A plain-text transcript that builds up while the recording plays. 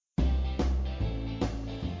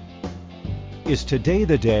Is today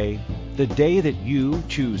the day that you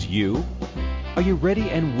choose you? Are you ready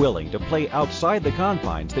and willing to play outside the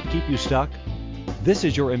confines that keep you stuck? This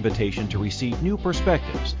is your invitation to receive new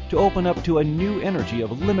perspectives, to open up to a new energy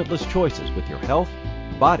of limitless choices with your health,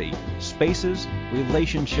 body, spaces,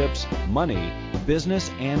 relationships, money,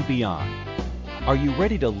 business, and beyond. Are you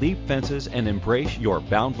ready to leap fences and embrace your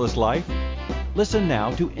boundless life? Listen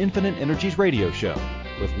now to Infinite Energies Radio Show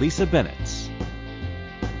with Lisa Bennett.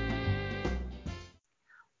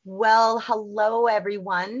 Well, hello,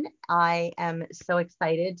 everyone. I am so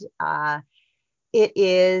excited. It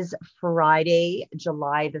is Friday,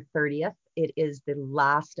 July the 30th. It is the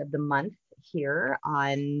last of the month here.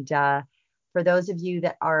 And for those of you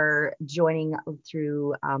that are joining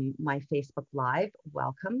through my Facebook Live,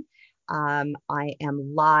 welcome. I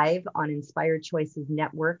am live on Inspired Choices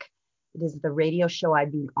Network. It is the radio show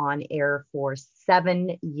I've been on air for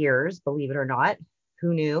 7 years, believe it or not.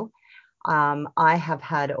 Who knew? I have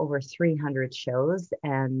had over 300 shows,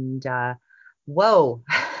 and whoa,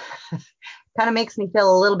 kind of makes me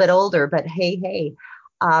feel a little bit older, but hey.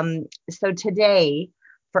 So today,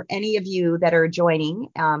 for any of you that are joining,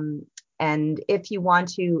 and if you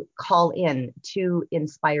want to call in to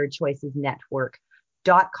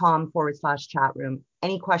inspiredchoicesnetwork.com/chat room,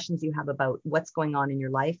 any questions you have about what's going on in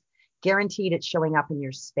your life, guaranteed it's showing up in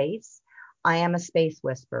your space. I am a space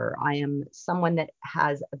whisperer. I am someone that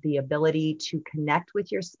has the ability to connect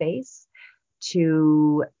with your space,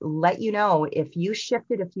 to let you know if you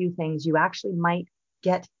shifted a few things, you actually might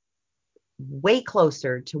get way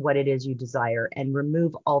closer to what it is you desire and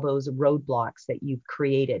remove all those roadblocks that you've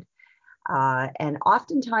created. And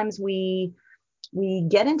oftentimes we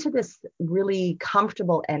get into this really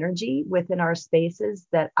comfortable energy within our spaces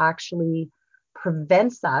that actually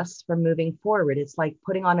prevents us from moving forward. It's like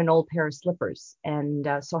putting on an old pair of slippers. And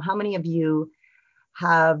so how many of you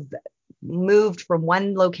have moved from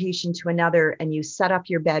one location to another and you set up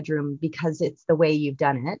your bedroom because it's the way you've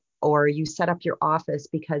done it, or you set up your office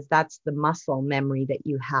because that's the muscle memory that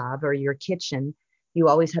you have, or your kitchen, you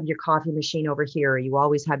always have your coffee machine over here, or you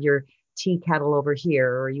always have your tea kettle over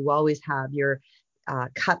here, or you always have your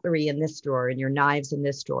cutlery in this drawer and your knives in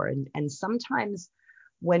this drawer. And sometimes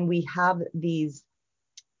when we have these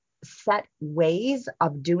set ways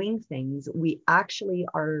of doing things, we actually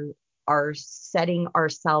are setting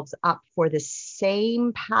ourselves up for the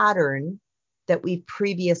same pattern that we've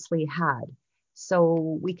previously had.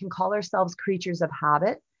 So we can call ourselves creatures of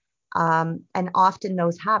habit, and often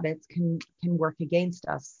those habits can work against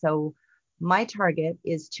us. So my target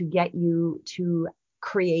is to get you to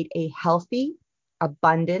create a healthy,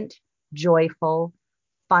 abundant, joyful,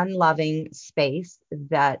 fun-loving space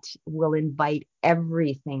that will invite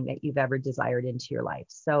everything that you've ever desired into your life.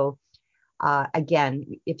 So again,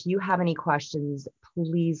 if you have any questions,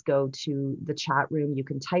 please go to the chat room. You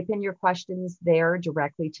can type in your questions there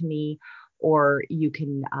directly to me, or you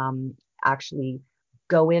can actually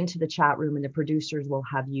go into the chat room and the producers will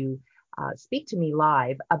have you speak to me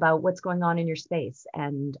live about what's going on in your space.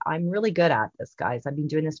 And I'm really good at this, guys. I've been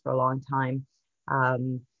doing this for a long time.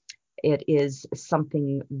 It is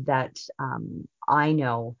something that I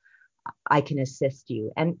know I can assist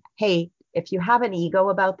you. And hey, if you have an ego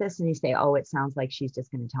about this and you say, oh, it sounds like she's just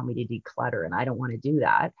going to tell me to declutter and I don't want to do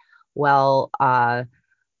that. Well,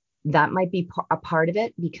 that might be a part of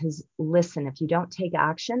it, because listen, if you don't take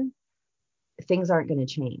action, things aren't going to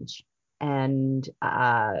change. And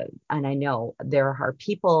I know there are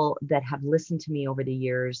people that have listened to me over the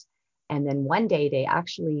years, and then one day they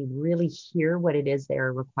actually really hear what it is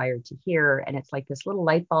they're required to hear. And it's like this little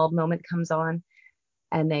light bulb moment comes on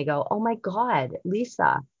and they go, oh my God,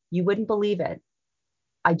 Lisa, you wouldn't believe it.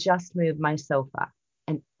 I just moved my sofa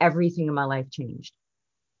and everything in my life changed.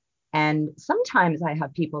 And sometimes I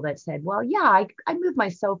have people that said, well, yeah, I moved my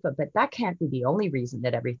sofa, but that can't be the only reason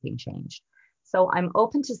that everything changed. So I'm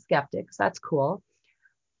open to skeptics. That's cool.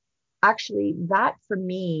 Actually, that for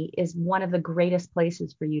me is one of the greatest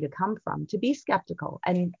places for you to come from, to be skeptical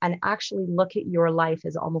and actually look at your life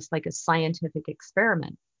as almost like a scientific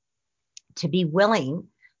experiment, to be willing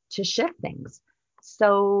to shift things.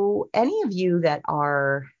 So any of you that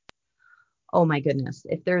are, oh my goodness,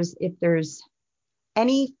 if there's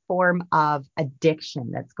any form of addiction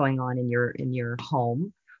that's going on in your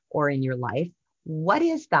home or in your life, what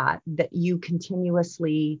is that you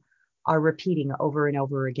continuously are repeating over and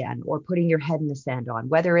over again, or putting your head in the sand on,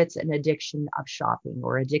 whether it's an addiction of shopping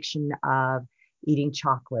or addiction of eating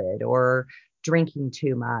chocolate or drinking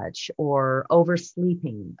too much or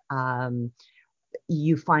oversleeping.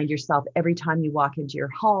 You find yourself every time you walk into your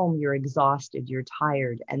home, you're exhausted, you're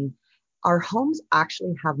tired. And our homes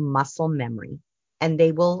actually have muscle memory. and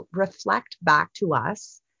they will reflect back to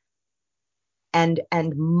us and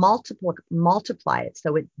multiply it.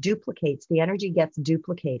 So it duplicates, the energy gets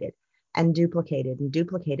duplicated and duplicated and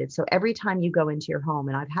duplicated. So every time you go into your home,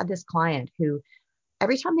 and I've had this client who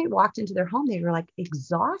every time they walked into their home, they were like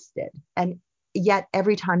exhausted. And yet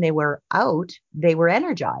every time they were out, they were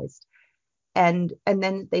energized. And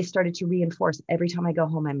then they started to reinforce, every time I go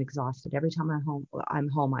home, I'm exhausted. Every time I'm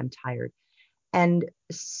home, I'm tired. And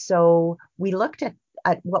so we looked at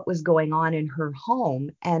what was going on in her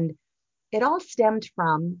home, and it all stemmed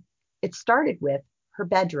from, it started with her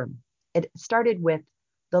bedroom. It started with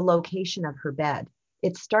the location of her bed.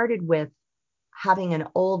 It started with having an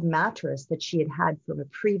old mattress that she had from a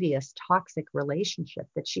previous toxic relationship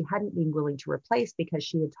that she hadn't been willing to replace, because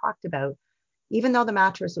she had talked about, even though the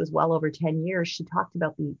mattress was well over 10 years, she talked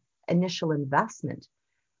about the initial investment.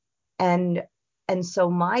 And so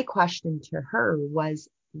my question to her was,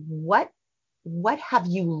 what have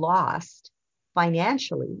you lost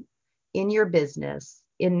financially in your business,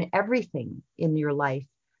 in everything in your life,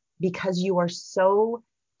 because you are so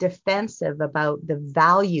defensive about the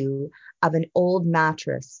value of an old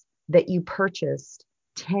mattress that you purchased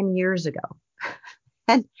 10 years ago?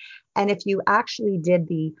 and if you actually did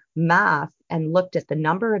the math and looked at the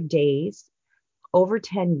number of days over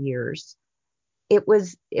 10 years, it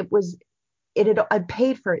had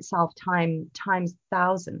paid for itself times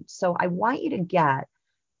thousand. So I want you to get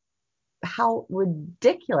how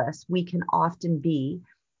ridiculous we can often be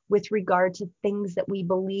with regard to things that we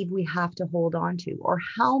believe we have to hold on to. Or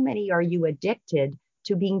how many are you addicted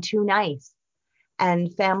to being too nice?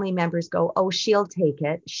 And family members go, oh, she'll take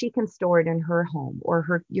it. She can store it in her home,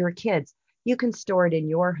 or your kids, you can store it in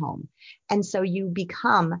your home. And so you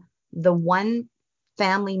become the one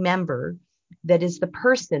family member that is the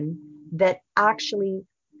person that actually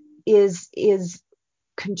is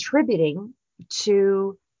contributing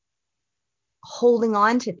to holding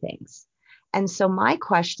on to things. And so my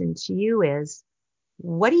question to you is,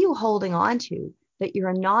 what are you holding on to that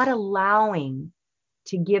you're not allowing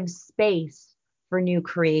to give space for new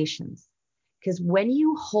creations? Because when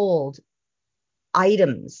you hold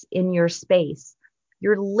items in your space,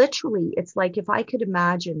 you're literally, it's like, if I could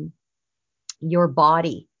imagine your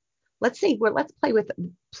body, let's play with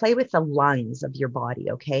the lungs of your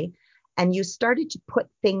body, okay? And you started to put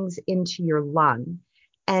things into your lung.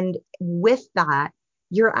 And with that,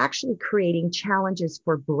 you're actually creating challenges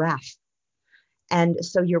for breath. And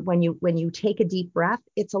so when you take a deep breath,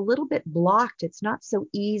 it's a little bit blocked. It's not so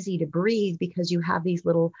easy to breathe because you have these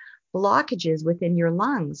little blockages within your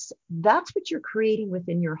lungs. That's what you're creating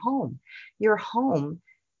within your home. Your home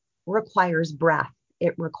requires breath.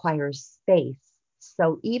 It requires space.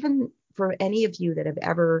 So even for any of you that have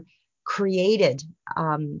ever created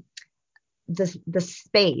the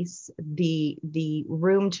space, the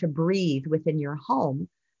room to breathe within your home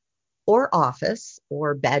or office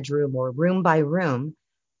or bedroom or room by room,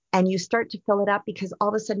 and you start to fill it up, because all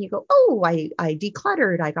of a sudden you go, oh, I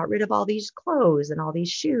decluttered, I got rid of all these clothes and all these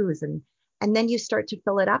shoes, and then you start to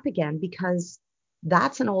fill it up again, because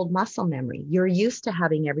that's an old muscle memory. You're used to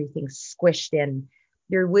having everything squished in.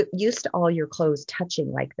 You're used to all your clothes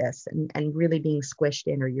touching like this and really being squished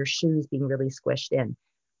in, or your shoes being really squished in.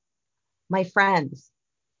 My friends,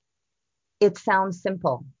 it sounds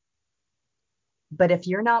simple, but if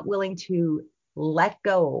you're not willing to let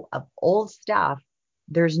go of old stuff,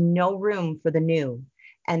 there's no room for the new.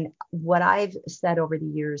 And what I've said over the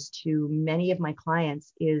years to many of my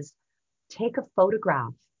clients is, take a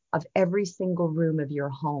photograph of every single room of your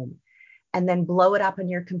home and then blow it up on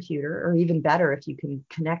your computer, or even better, if you can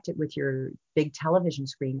connect it with your big television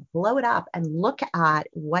screen, blow it up and look at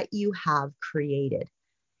what you have created.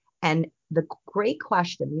 And the great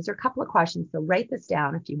question, these are a couple of questions, so write this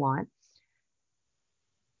down if you want.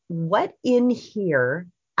 What in here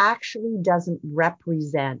actually doesn't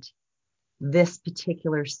represent this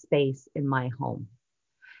particular space in my home?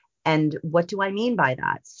 And what do I mean by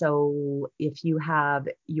that? So if you have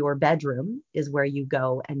your bedroom is where you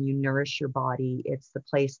go and you nourish your body, it's the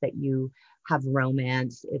place that you have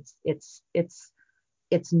romance. It's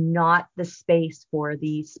not the space for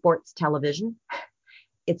the sports television.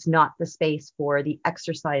 It's not the space for the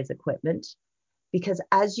exercise equipment, because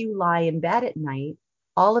as you lie in bed at night,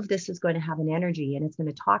 all of this is going to have an energy and it's going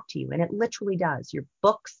to talk to you. And it literally does. Your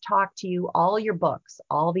books talk to you, all your books,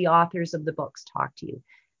 all the authors of the books talk to you.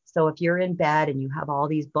 So if you're in bed and you have all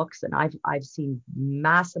these books, and I've seen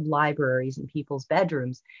massive libraries in people's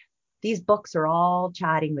bedrooms, these books are all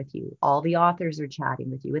chatting with you. All the authors are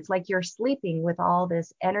chatting with you. It's like you're sleeping with all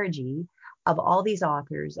this energy of all these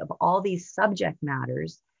authors, of all these subject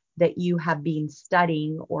matters that you have been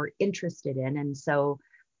studying or interested in. And so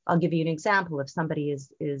I'll give you an example. If somebody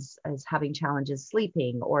is having challenges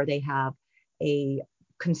sleeping, or they have a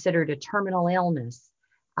considered a terminal illness,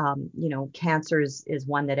 cancer is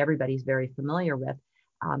one that everybody's very familiar with.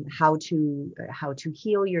 How to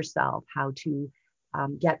heal yourself, how to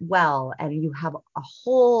get well, and you have a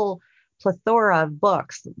whole plethora of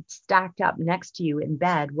books stacked up next to you in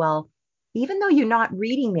bed. Well, even though you're not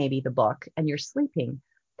reading maybe the book and you're sleeping,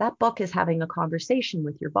 that book is having a conversation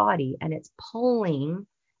with your body, and it's pulling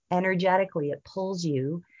energetically, it pulls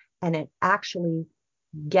you, and it actually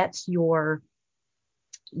gets your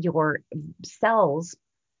cells,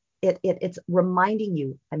 it's reminding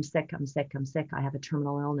you, I'm sick, I'm sick, I'm sick, I have a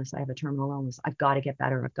terminal illness, I have a terminal illness, I've got to get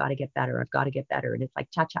better, I've got to get better, I've got to get better. And it's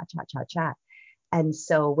like chat, chat, chat, chat, chat. And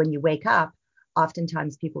so when you wake up,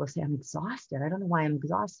 oftentimes people will say, I'm exhausted. I don't know why I'm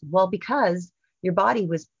exhausted. Well, because your body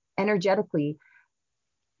was energetically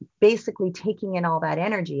basically taking in all that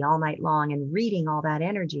energy all night long and reading all that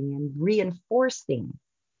energy and reinforcing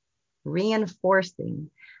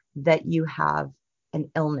that you have an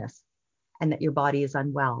illness and that your body is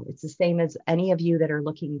unwell. It's the same as any of you that are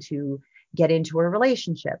looking to get into a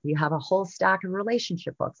relationship. You have a whole stack of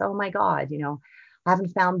relationship books. Oh my God, I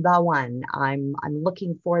haven't found the one. I'm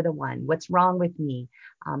looking for the one. What's wrong with me?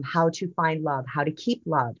 How to find love, how to keep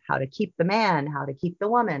love, how to keep the man, how to keep the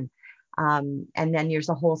woman. And then there's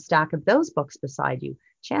a whole stack of those books beside you.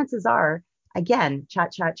 Chances are, again,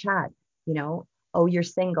 chat, chat, chat, oh, you're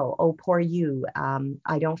single. Oh, poor you.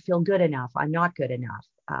 I don't feel good enough. I'm not good enough.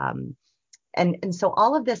 And so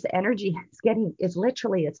all of this energy is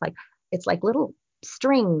literally, it's like little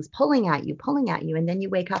strings pulling at you. And then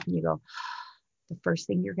you wake up and you go, the first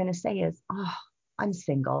thing you're going to say is, oh, I'm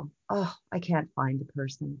single. Oh, I can't find the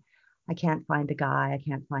person. I can't find the guy. I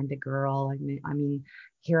can't find the girl. I mean,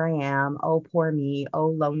 here I am. Oh, poor me. Oh,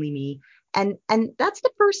 lonely me. And that's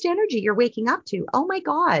the first energy you're waking up to. Oh my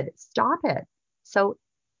God, stop it. So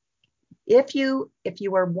if you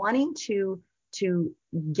are wanting to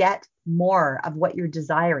get more of what you're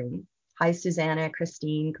desiring, hi, Susanna,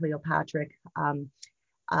 Christine, Cleopatra,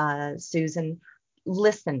 Susan,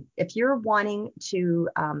 listen, if you're wanting to,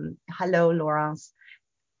 hello, Laurence,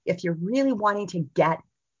 if you're really wanting to get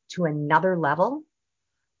to another level,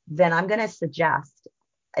 then I'm going to suggest,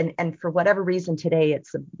 and for whatever reason today,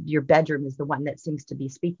 your bedroom is the one that seems to be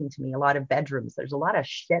speaking to me. A lot of bedrooms, there's a lot of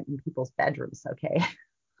shit in people's bedrooms. Okay.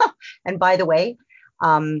 And by the way,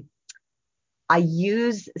 I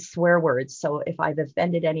use swear words. So if I've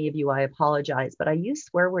offended any of you, I apologize, but I use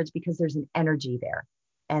swear words because there's an energy there.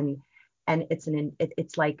 And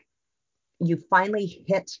it's like you finally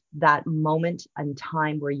hit that moment in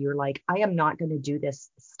time where you're like, I am not going to do this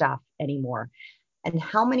stuff anymore. And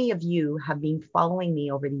how many of you have been following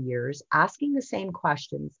me over the years, asking the same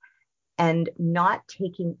questions and not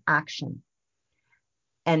taking action?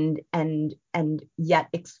 And yet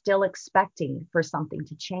still expecting for something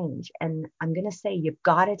to change. And I'm going to say, you've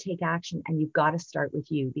got to take action, and you've got to start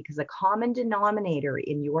with you, because a common denominator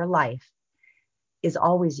in your life is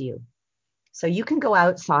always you. So you can go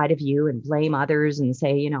outside of you and blame others and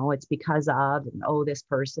say, it's because of, and oh, this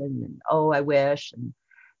person, and oh, I wish. And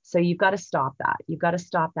so you've got to stop that. You've got to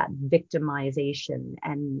stop that victimization.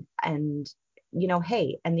 And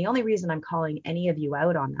hey, and the only reason I'm calling any of you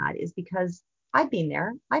out on that is because I've been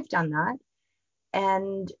there. I've done that.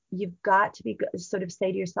 And you've got to sort of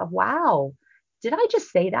say to yourself, wow, did I just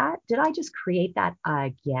say that? Did I just create that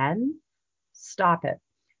again? Stop it.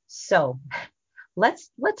 So let's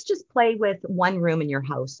just play with one room in your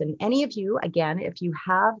house. And any of you, again, if you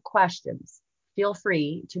have questions, feel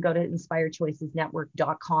free to go to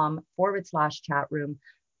inspiredchoicesnetwork.com/chat room.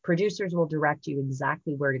 Producers will direct you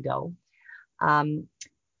exactly where to go.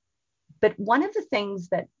 But one of the things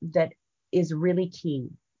that is really key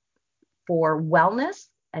for wellness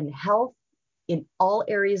and health in all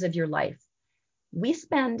areas of your life. We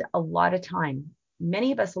spend a lot of time,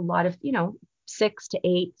 many of us, a lot of, 6 to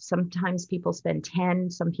 8, sometimes people spend 10,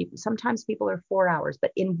 sometimes people are 4 hours,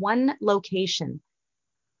 but in one location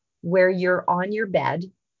where you're on your bed.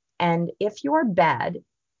 And if your bed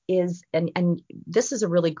is, and this is a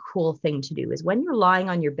really cool thing to do, is when you're lying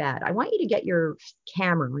on your bed, I want you to get your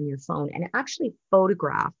camera on your phone and actually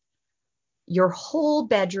photograph your whole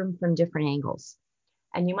bedroom from different angles.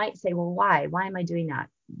 And you might say, well, why? Why am I doing that?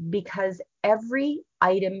 Because every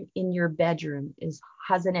item in your bedroom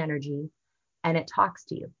has an energy, and it talks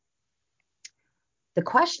to you. The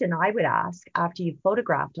question I would ask after you've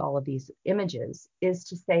photographed all of these images is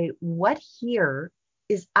to say, what here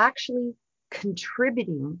is actually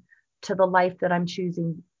contributing to the life that I'm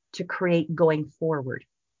choosing to create going forward?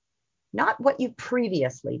 not what you've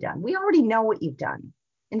previously done. We already know what you've done.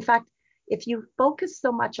 In fact, if you focus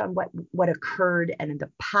so much on what occurred and in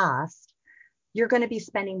the past, you're going to be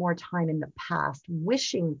spending more time in the past,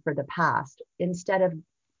 wishing for the past instead of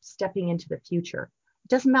stepping into the future. It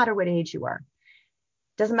doesn't matter what age you are.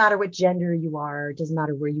 It doesn't matter what gender you are. It doesn't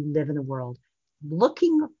matter where you live in the world.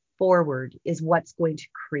 Looking forward is what's going to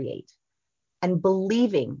create, and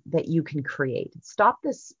believing that you can create. Stop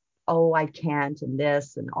this, oh, I can't, and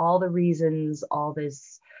this, and all the reasons, all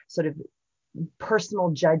this sort of personal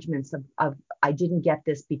judgments of I didn't get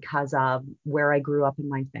this because of where I grew up in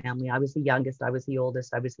my family. I was the youngest, I was the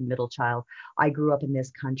oldest, I was the middle child. I grew up in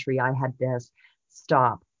this country, I had this.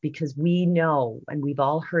 Stop, because we know, and we've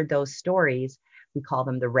all heard those stories. We call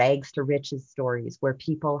them the rags to riches stories, where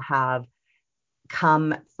people have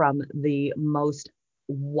come from the most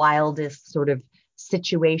wildest sort of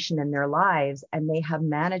situation in their lives, and they have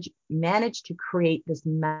managed to create this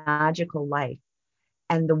magical life.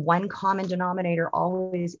 And the one common denominator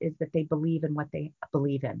always is that they believe in what they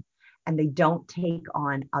believe in, and they don't take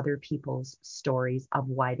on other people's stories of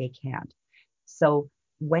why they can't. So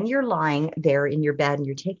when you're lying there in your bed and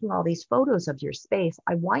you're taking all these photos of your space,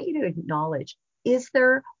 I want you to acknowledge, is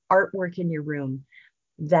there artwork in your room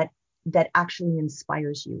that actually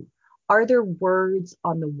inspires you? Are there words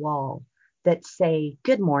on the wall that say,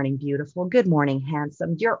 good morning, beautiful, good morning,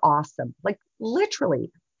 handsome, you're awesome? Like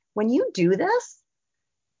literally, when you do this,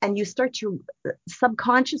 and you start to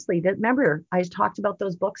subconsciously, that, remember, I talked about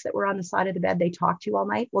those books that were on the side of the bed, they talk to you all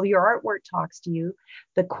night. Well, your artwork talks to you.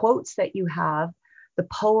 The quotes that you have, the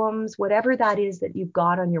poems, whatever that is that you've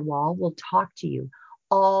got on your wall will talk to you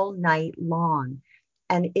all night long.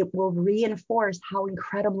 And it will reinforce how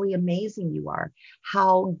incredibly amazing you are,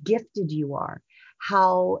 how gifted you are,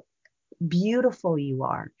 how beautiful you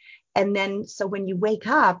are. And then, so when you wake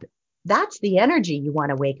up, that's the energy you want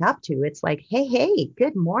to wake up to. It's like, hey, hey,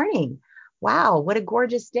 good morning. Wow, what a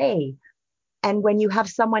gorgeous day. And when you have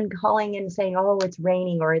someone calling and saying, oh, it's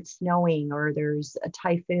raining or it's snowing or there's a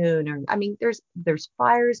typhoon, or I mean, there's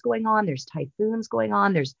fires going on, there's typhoons going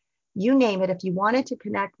on, there's, you name it. If you wanted to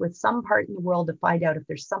connect with some part in the world to find out if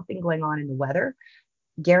there's something going on in the weather,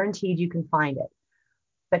 guaranteed you can find it.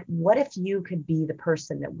 But what if you could be the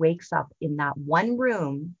person that wakes up in that one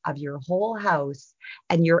room of your whole house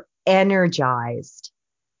and you're energized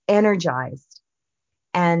and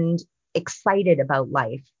excited about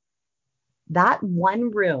life? That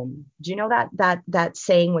one room, do you know that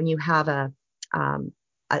saying when you have a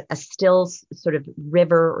still sort of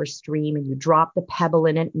river or stream and you drop the pebble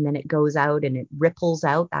in it and then it goes out and it ripples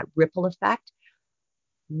out, that ripple effect?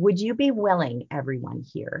 Would you be willing, everyone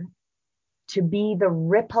here, to be the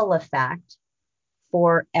ripple effect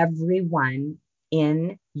for everyone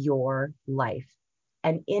in your life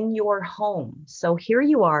and in your home? So here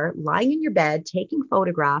you are lying in your bed, taking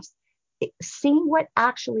photographs, seeing what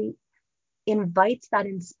actually invites that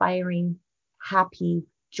inspiring, happy,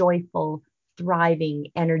 joyful, thriving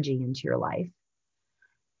energy into your life.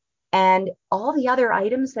 And all the other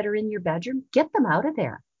items that are in your bedroom, get them out of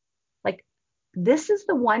there. Like, this is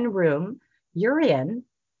the one room you're in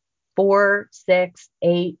 4, 6,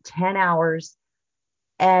 8, 10 hours.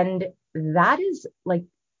 And that is like,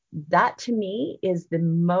 that to me is the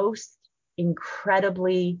most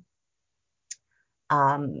incredibly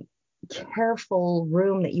careful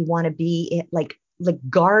room that you want to be in. Like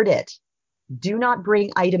guard it. Do not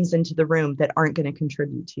bring items into the room that aren't going to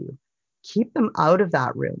contribute to you. Keep them out of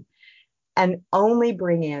that room and only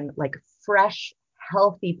bring in like fresh,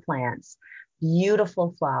 healthy plants,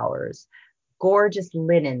 beautiful flowers, gorgeous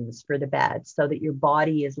linens for the bed, so that your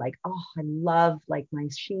body is like, oh, I love like my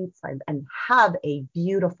sheets, and have a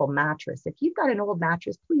beautiful mattress. If you've got an old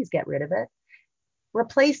mattress, please get rid of it.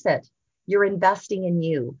 Replace it. You're investing in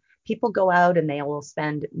you. People go out and they will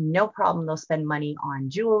spend, no problem, they'll spend money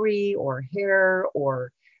on jewelry or hair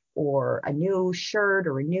or a new shirt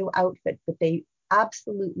or a new outfit, but they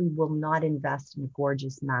absolutely will not invest in a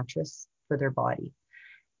gorgeous mattress for their body.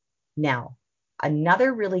 Now,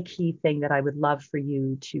 another really key thing that I would love for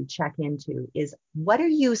you to check into is, what are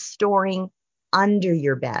you storing under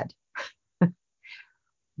your bed?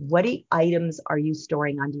 What items are you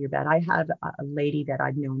storing under your bed? I have a lady that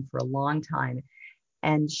I've known for a long time,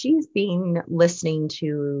 and she's been listening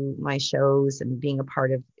to my shows and being a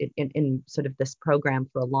part of it in sort of this program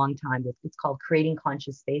for a long time. It's called Creating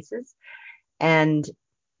Conscious Spaces. And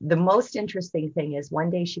the most interesting thing is, one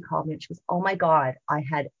day she called me and she goes, oh my God,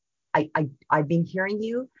 I've been hearing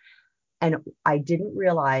you, and I didn't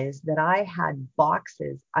realize that I had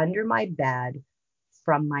boxes under my bed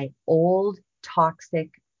from my old toxic,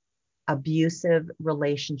 abusive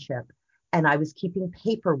relationship and I was keeping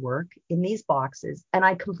paperwork in these boxes, and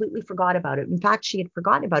I completely forgot about it. In fact, she had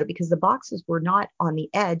forgotten about it because the boxes were not on the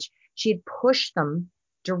edge. She had pushed them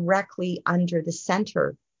directly under the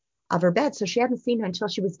center of her bed. So she hadn't seen it until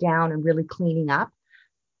she was down and really cleaning up.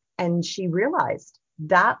 And she realized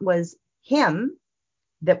that was him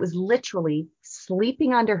that was literally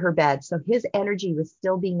sleeping under her bed. So his energy was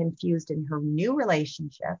still being infused in her new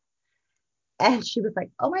relationship. And she was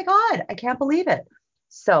like, oh my God, I can't believe it.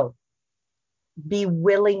 So be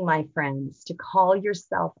willing, my friends, to call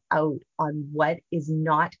yourself out on what is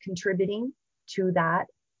not contributing to that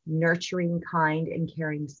nurturing, kind, and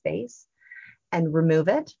caring space, and remove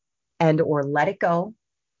it and or let it go,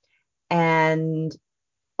 and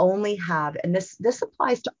only have, and this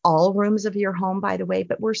applies to all rooms of your home, by the way,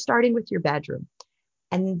 but we're starting with your bedroom.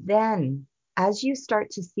 And then as you start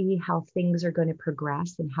to see how things are going to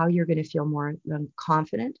progress and how you're going to feel more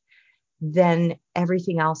confident, then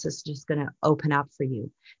everything else is just going to open up for you.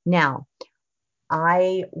 Now,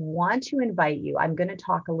 I want to invite you, I'm going to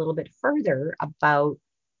talk a little bit further about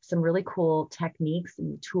some really cool techniques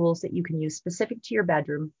and tools that you can use specific to your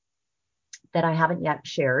bedroom that I haven't yet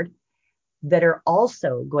shared, that are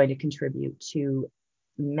also going to contribute to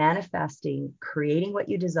manifesting, creating what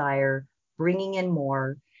you desire, bringing in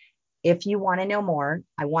more. If you want to know more,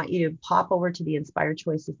 I want you to pop over to the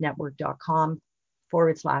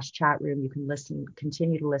inspiredchoicesnetwork.com/chat room. You can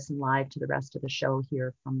continue to listen live to the rest of the show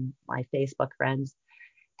here from my Facebook friends.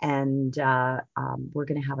 And we're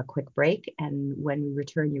going to have a quick break. And when we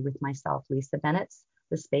return, you're with myself, Lisa Bennett,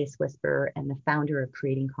 the Space Whisperer and the founder of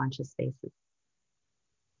Creating Conscious Spaces.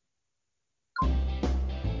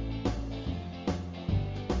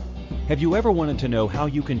 Have you ever wanted to know how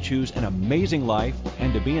you can choose an amazing life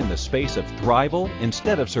and to be in the space of thrival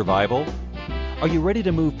instead of survival? Are you ready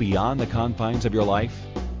to move beyond the confines of your life?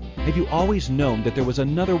 Have you always known that there was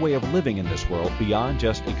another way of living in this world beyond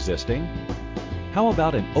just existing? How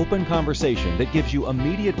about an open conversation that gives you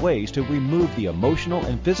immediate ways to remove the emotional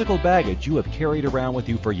and physical baggage you have carried around with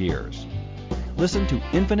you for years? Listen to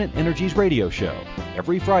Infinite Energies Radio Show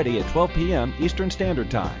every Friday at 12 p.m. Eastern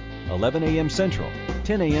Standard Time, 11 a.m. Central,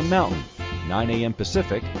 10 a.m. Mountain, 9 a.m.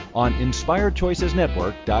 Pacific on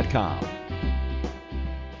InspiredChoicesNetwork.com.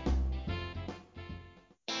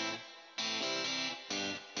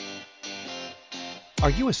 Are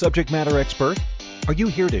you a subject matter expert? Are you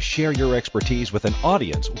here to share your expertise with an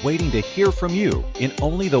audience waiting to hear from you in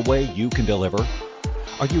only the way you can deliver?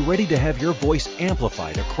 Are you ready to have your voice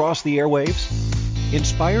amplified across the airwaves?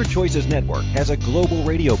 Inspired Choices Network has a global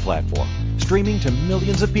radio platform streaming to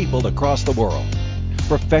millions of people across the world.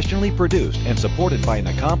 Professionally produced and supported by an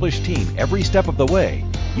accomplished team every step of the way,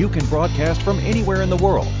 you can broadcast from anywhere in the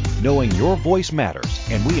world, knowing your voice matters,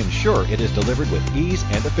 and we ensure it is delivered with ease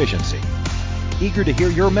and efficiency. Eager to hear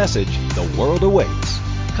your message, the world awaits.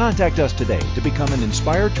 Contact us today to become an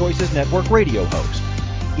Inspired Choices Network radio host.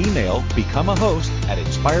 Email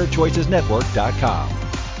becomeahost@inspiredchoicesnetwork.com.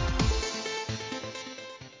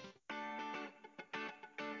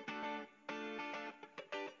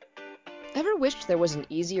 Ever wished there was an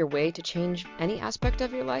easier way to change any aspect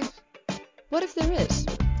of your life? What if there is?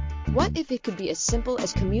 What if it could be as simple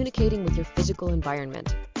as communicating with your physical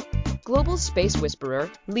environment? Global Space Whisperer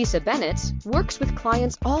Lisa Bennett works with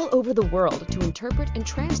clients all over the world to interpret and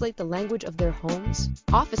translate the language of their homes,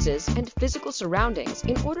 offices, and physical surroundings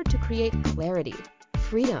in order to create clarity,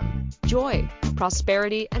 freedom, joy,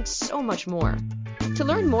 prosperity, and so much more. To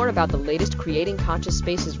learn more about the latest Creating Conscious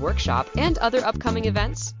Spaces workshop and other upcoming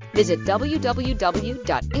events, visit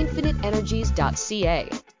www.infiniteenergies.ca.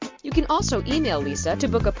 You can also email Lisa to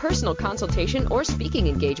book a personal consultation or speaking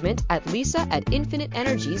engagement at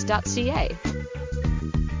lisa@infiniteenergies.ca.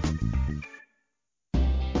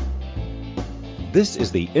 This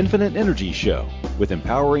is the Infinite Energy Show with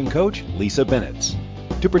empowering coach Lisa Bennett.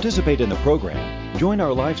 To participate in the program, join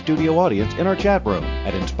our live studio audience in our chat room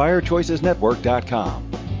at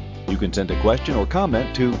InspiredChoicesNetwork.com. You can send a question or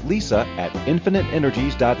comment to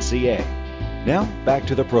lisa@infiniteenergies.ca. Now, back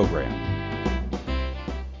to the program.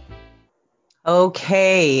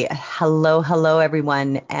 Okay. Hello,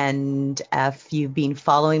 everyone. And if you've been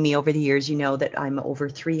following me over the years, you know that I'm over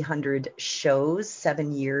 300 shows,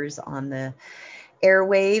 7 years on the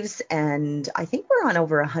airwaves. And I think we're on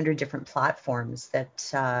over 100 different platforms that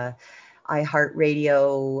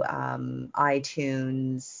iHeartRadio,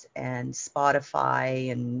 iTunes, and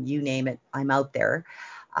Spotify, and you name it, I'm out there.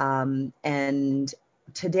 And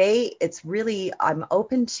today it's really, I'm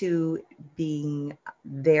open to being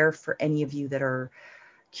there for any of you that are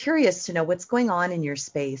curious to know what's going on in your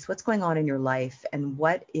space, what's going on in your life, and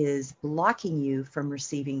what is blocking you from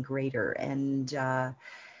receiving greater. And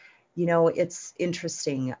It's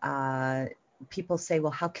interesting. People say,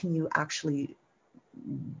 well, how can you actually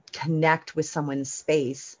connect with someone's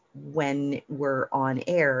space when we're on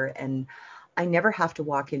air? And I never have to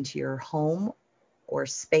walk into your home or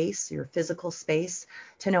space, your physical space,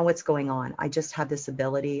 to know what's going on. I just have this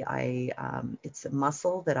ability. It's a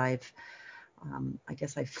muscle that I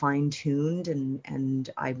guess I fine-tuned, and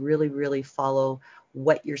I really, really follow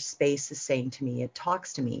what your space is saying to me. It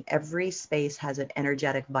talks to me. Every space has an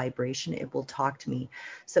energetic vibration. It will talk to me.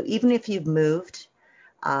 So even if you've moved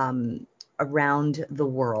around the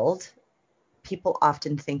world, people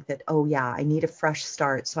often think that, oh yeah, I need a fresh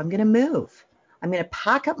start, so I'm going to move. I'm going to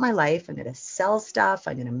pack up my life. I'm going to sell stuff.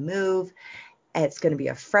 I'm going to move. It's going to be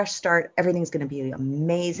a fresh start. Everything's going to be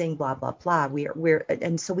amazing, blah, blah, blah.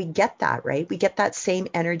 And so we get that, right? We get that same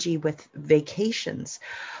energy with vacations.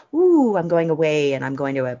 Ooh, I'm going away and I'm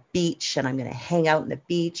going to a beach and I'm going to hang out on the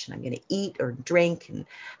beach and I'm going to eat or drink and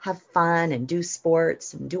have fun and do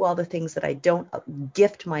sports and do all the things that I don't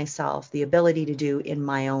gift myself the ability to do in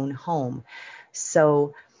my own home.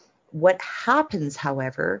 So what happens,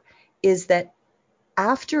 however, is that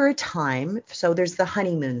after a time, so there's the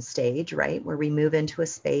honeymoon stage, right, where we move into a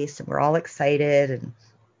space and we're all excited and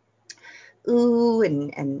ooh,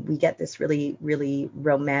 and we get this really, really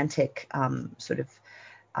romantic sort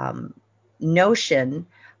of notion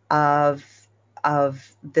of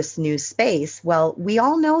this new space. Well, we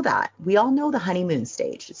all know that. We all know the honeymoon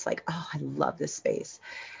stage. It's like, oh, I love this space.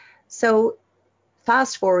 So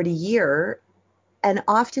fast forward a year, and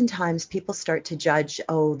oftentimes people start to judge,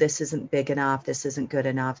 oh, this isn't big enough, this isn't good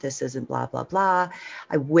enough, this isn't blah, blah, blah.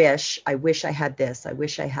 I wish I had this, I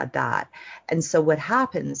wish I had that. And so what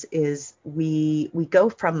happens is we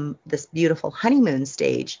go from this beautiful honeymoon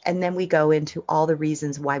stage, and then we go into all the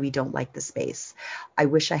reasons why we don't like the space. I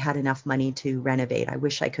wish I had enough money to renovate. I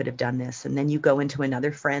wish I could have done this. And then you go into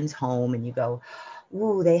another friend's home and you go,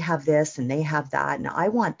 ooh, they have this and they have that, and I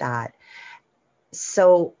want that.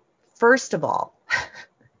 So first of all,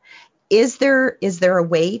 is there a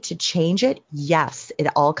way to change it? Yes, it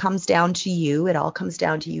all comes down to you. It all comes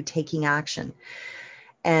down to you taking action.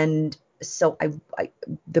 And so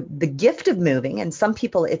the gift of moving, and some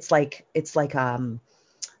people it's like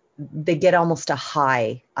they get almost a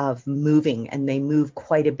high of moving, and they move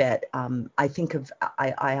quite a bit.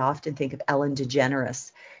 I often think of Ellen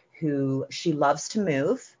DeGeneres, who she loves to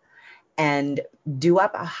move and do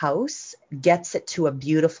up a house, gets it to a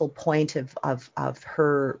beautiful point of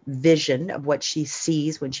her vision of what she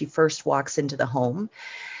sees when she first walks into the home.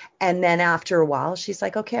 And then after a while, she's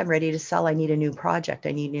like, okay, I'm ready to sell. I need a new project.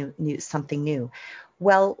 I need something new.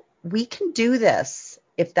 Well, we can do this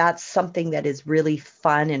if that's something that is really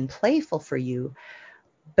fun and playful for you.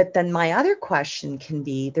 But then my other question can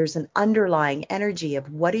be, there's an underlying energy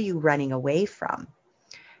of what are you running away from?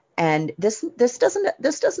 And this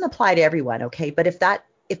doesn't apply to everyone, okay? But if that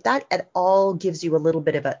at all gives you a little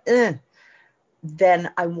bit of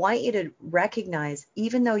then I want you to recognize,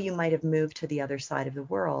 even though you might have moved to the other side of the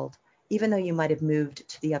world, even though you might have moved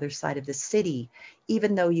to the other side of the city,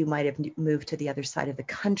 even though you might have moved to the other side of the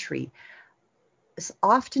country,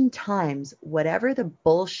 oftentimes whatever the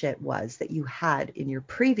bullshit was that you had in your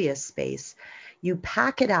previous space, you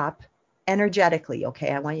pack it up energetically.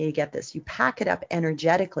 Okay, I want you to get this. You pack it up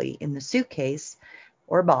energetically in the suitcase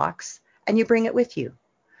or box and you bring it with you.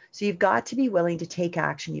 So you've got to be willing to take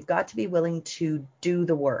action. You've got to be willing to do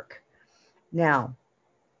the work. Now,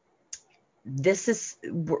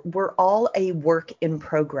 we're all a work in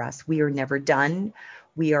progress. We are never done.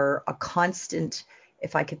 We are a constant.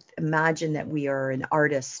 If I could imagine that we are an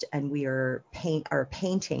artist and we are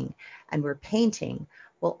painting and we're painting.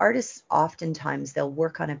 Well, artists oftentimes they'll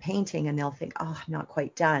work on a painting and they'll think, oh, I'm not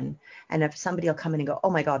quite done. And if somebody will come in and go,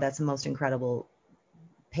 oh my God, that's the most incredible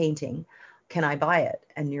painting. Can I buy it?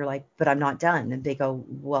 And you're like, but I'm not done. And they go,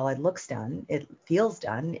 well, it looks done. It feels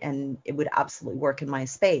done. And it would absolutely work in my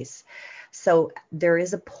space. So there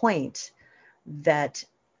is a point that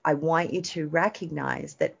I want you to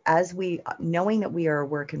recognize that knowing that we are a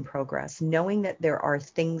work in progress, knowing that there are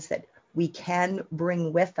things that we can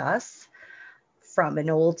bring with us from an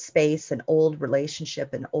old space, an old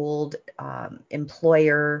relationship, an old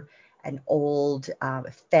employer, an old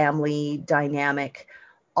family dynamic,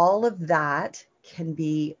 all of that can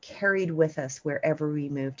be carried with us wherever we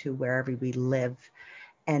move to, wherever we live.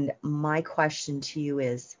 And my question to you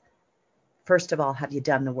is, first of all, have you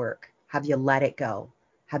done the work? Have you let it go?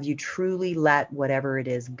 Have you truly let whatever it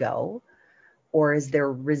is go? Or is there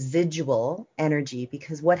residual energy?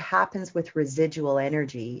 Because what happens with residual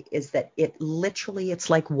energy is that it's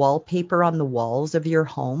like wallpaper on the walls of your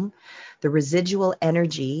home. The residual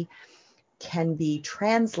energy can be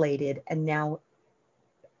translated and now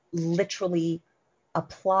literally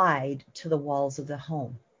applied to the walls of the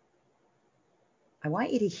home. I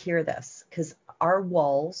want you to hear this, because our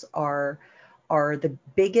walls are the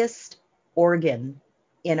biggest organ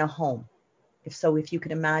in a home. If you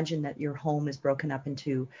can imagine that your home is broken up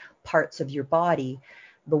into parts of your body,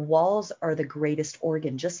 the walls are the greatest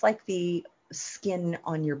organ, just like the skin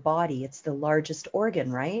on your body. It's the largest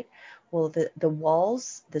organ, right? Well, the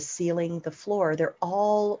walls, the ceiling, the floor, they're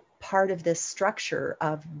all part of this structure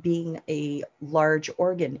of being a large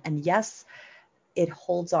organ. And yes, it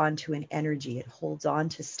holds on to an energy. It holds on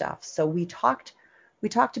to stuff. So we talked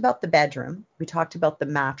about the bedroom. We talked about the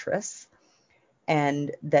mattress,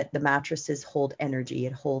 and that the mattresses hold energy.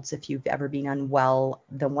 It holds, if you've ever been unwell,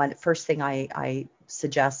 the first thing I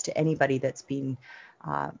suggest to anybody that's been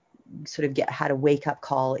had a wake up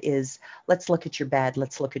call is, let's look at your bed.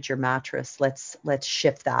 Let's look at your mattress. Let's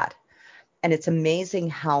shift that. And it's amazing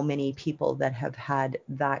how many people that have had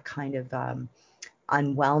that kind of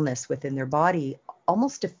unwellness within their body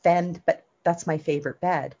almost defend, but that's my favorite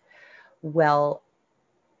bed. Well,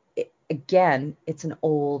 again, it's an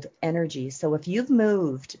old energy. So if you've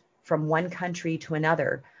moved from one country to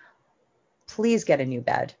another, please get a new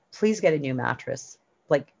bed. Please get a new mattress.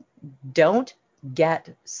 Like, don't get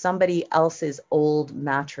somebody else's old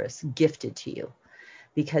mattress gifted to you,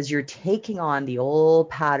 because you're taking on the old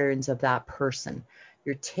patterns of that person.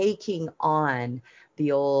 You're taking on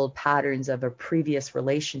the old patterns of a previous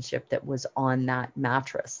relationship that was on that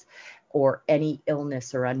mattress, or any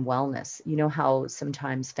illness or unwellness. You know how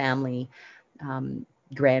sometimes family,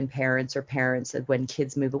 grandparents or parents, when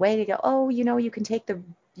kids move away, they go, oh, you can take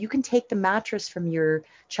the mattress from your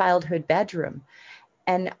childhood bedroom.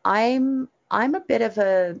 And I'm a bit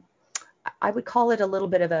of I would call it a little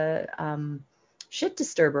bit of a shit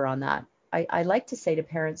disturber on that. I like to say to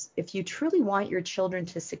parents, if you truly want your children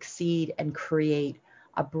to succeed and create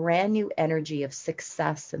a brand new energy of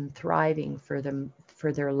success and thriving for them,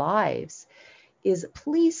 for their lives, is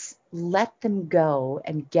please let them go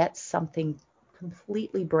and get something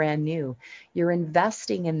completely brand new. You're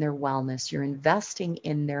investing in their wellness. You're investing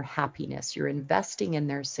in their happiness. You're investing in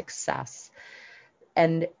their success.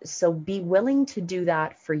 And so be willing to do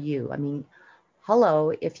that for you. I mean,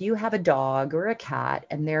 hello, if you have a dog or a cat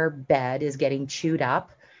and their bed is getting chewed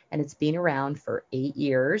up and it's been around for 8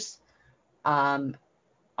 years,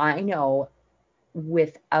 I know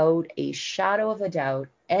without a shadow of a doubt,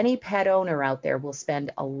 any pet owner out there will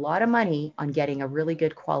spend a lot of money on getting a really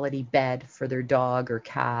good quality bed for their dog or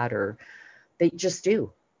cat, or they just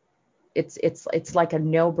do. It's like a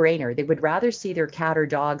no-brainer. They would rather see their cat or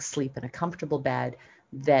dog sleep in a comfortable bed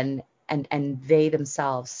than and they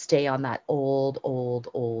themselves stay on that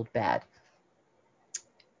old bed.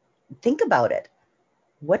 Think about it.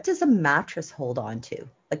 What does a mattress hold on to?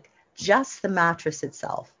 Like, just the mattress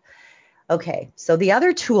itself. Okay, so the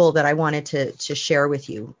other tool that I wanted to share with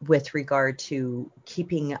you with regard to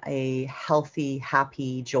keeping a healthy,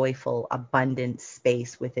 happy, joyful, abundant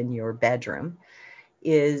space within your bedroom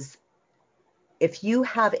is, if you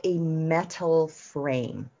have a metal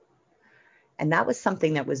frame, and that was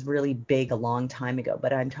something that was really big a long time ago,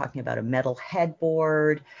 but I'm talking about a metal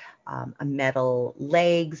headboard, a metal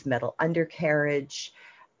legs, metal undercarriage.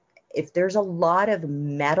 If there's a lot of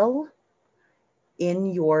metal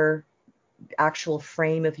in your actual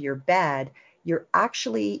frame of your bed, you're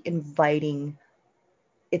actually inviting,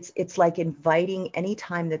 it's like inviting,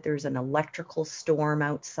 anytime that there's an electrical storm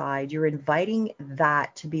outside, you're inviting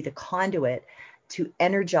that to be the conduit to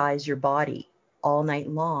energize your body all night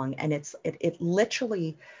long. And it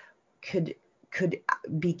literally could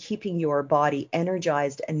be keeping your body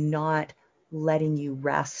energized and not letting you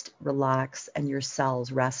rest, relax, and your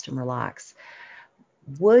cells rest and relax.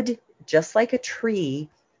 Wood, just like a tree,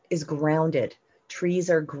 is grounded. Trees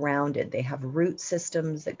are grounded. They have root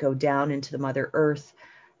systems that go down into the Mother Earth.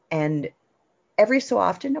 And every so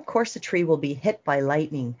often, of course, a tree will be hit by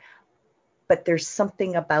lightning. But there's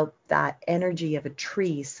something about that energy of a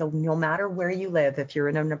tree. So no matter where you live, if you're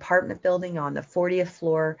in an apartment building on the 40th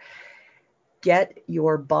floor, get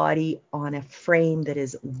your body on a frame that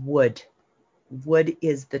is wood. Wood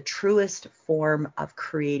is the truest form of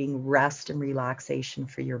creating rest and relaxation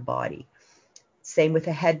for your body. Same with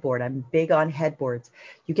a headboard. I'm big on headboards.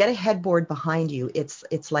 You get a headboard behind you.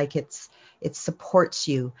 It's like it supports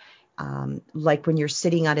you. Like when you're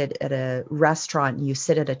sitting at a restaurant and you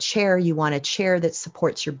sit at a chair, you want a chair that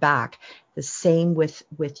supports your back. The same with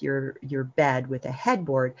your bed, with a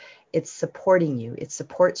headboard. It's supporting you. It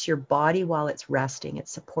supports your body while it's resting. It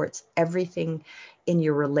supports everything in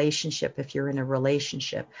your relationship if you're in a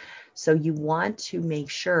relationship. So you want to make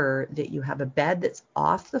sure that you have a bed that's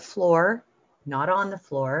off the floor, not on the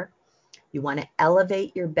floor. You want to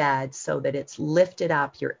elevate your bed so that it's lifted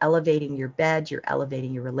up. You're elevating your bed, you're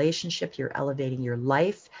elevating your relationship, you're elevating your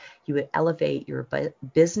life, you would elevate your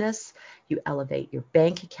business, you elevate your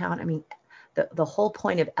bank account. I mean, the whole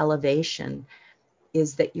point of elevation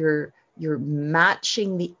is that you're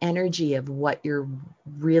matching the energy of what you're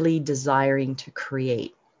really desiring to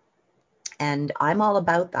create. And I'm all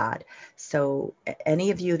about that. So any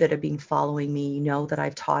of you that have been following me, you know that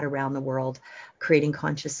I've taught around the world creating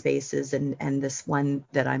conscious spaces, and this one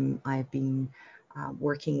that I've been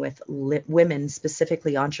working with women,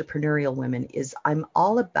 specifically entrepreneurial women, is I'm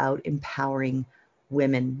all about empowering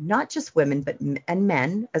women, not just women, but and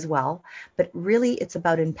men as well. But really, it's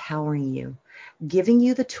about empowering you, giving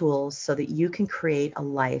you the tools so that you can create a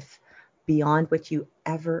life beyond what you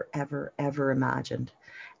ever, ever, ever imagined,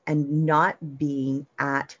 and not being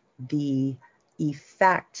at the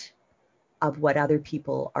effect of what other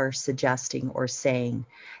people are suggesting or saying.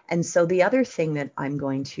 And so the other thing that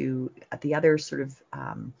the other sort of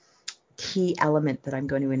key element that I'm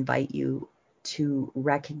going to invite you to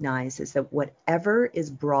recognize is that whatever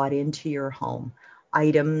is brought into your home,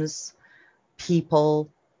 items,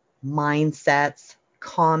 people, mindsets,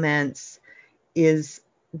 comments, is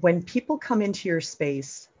when people come into your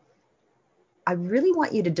space, I really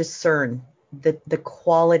want you to discern the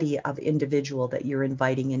quality of individual that you're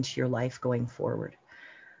inviting into your life going forward.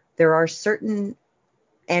 There are certain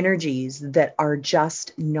energies that are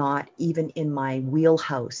just not even in my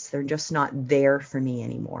wheelhouse. They're just not there for me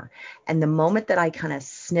anymore. And the moment that I kind of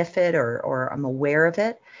sniff it or I'm aware of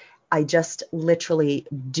it, I just literally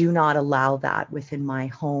do not allow that within my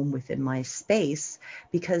home, within my space,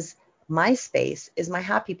 because my space is my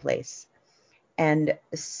happy place. And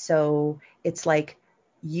so it's like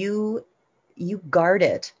you guard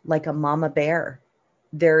it like a mama bear.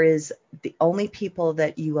 There is the only people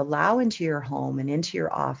that you allow into your home and into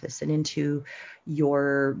your office and into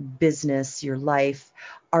your business, your life,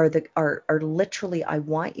 are literally, I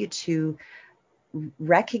want you to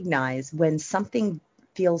recognize when something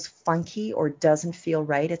feels funky or doesn't feel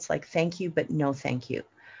right. It's like, thank you, but no thank you.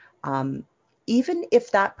 Even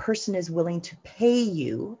if that person is willing to pay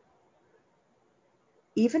you,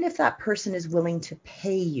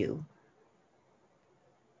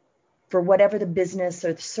 for whatever the business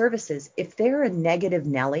or the service is, if they're a negative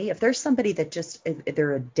Nelly, if there's somebody that if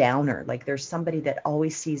they're a downer, like there's somebody that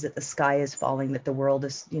always sees that the sky is falling, that the world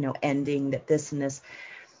is, ending, that this and this,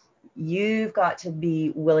 you've got to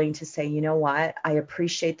be willing to say, you know what, I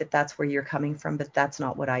appreciate that that's where you're coming from, but that's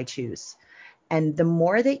not what I choose. And the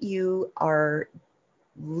more that you are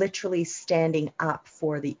literally standing up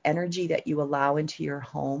for the energy that you allow into your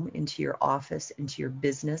home, into your office, into your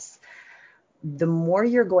business, the more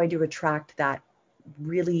you're going to attract that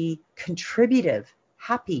really contributive,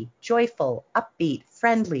 happy, joyful, upbeat,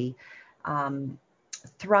 friendly,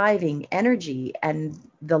 thriving energy. And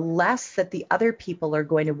the less that the other people are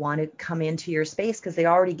going to want to come into your space, because they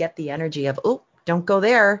already get the energy of, oh, don't go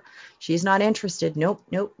there. She's not interested. Nope,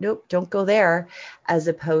 nope, nope. Don't go there. As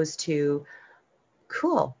opposed to,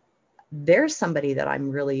 cool, there's somebody that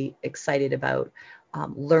I'm really excited about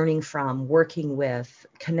learning from, working with,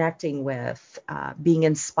 connecting with, being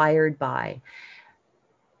inspired by.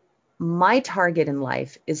 My target in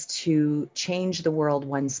life is to change the world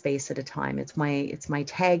one space at a time. It's my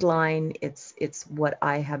tagline. It's what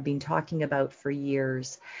I have been talking about for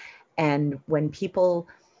years. And when people,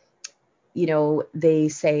 they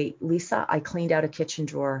say, Lisa, I cleaned out a kitchen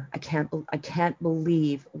drawer. I can't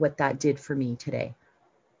believe what that did for me today.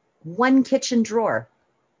 One kitchen drawer.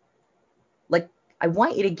 Like, I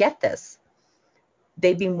want you to get this.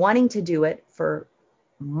 They've been wanting to do it for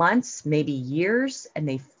months, maybe years, and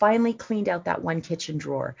they finally cleaned out that one kitchen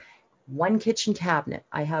drawer, one kitchen cabinet.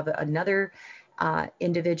 I have another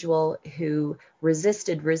individual who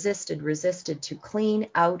resisted to clean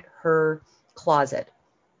out her closet,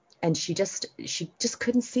 and she just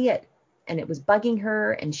couldn't see it, and it was bugging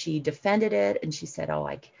her, and she defended it, and she said, oh,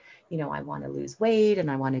 I want to lose weight and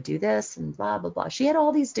I want to do this and blah, blah, blah. She had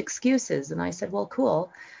all these excuses. And I said, well, cool,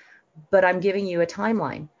 but I'm giving you a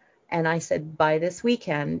timeline. And I said, by this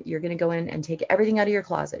weekend, you're going to go in and take everything out of your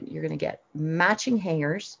closet. You're going to get matching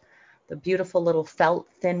hangers, the beautiful little felt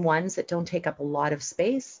thin ones that don't take up a lot of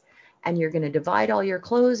space. And you're going to divide all your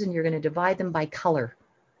clothes, and you're going to divide them by color.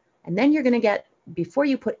 And then you're going to get, before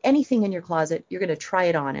you put anything in your closet, you're going to try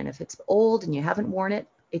it on. And if it's old and you haven't worn it,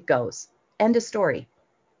 it goes. End of story.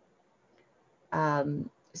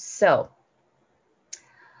 So,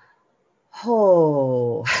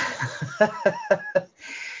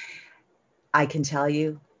 I can tell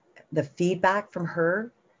you the feedback from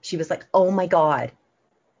her, she was like, oh my God,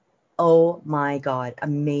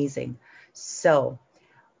 amazing. So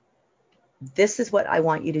this is what I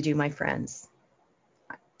want you to do, my friends.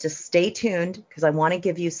 Just stay tuned, because I want to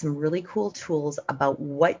give you some really cool tools about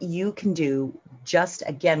what you can do. Just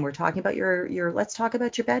again, we're talking about let's talk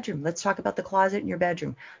about your bedroom. Let's talk about the closet in your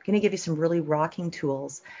bedroom. I'm going to give you some really rocking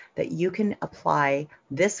tools that you can apply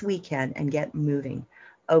this weekend and get moving.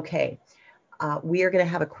 Okay. We are going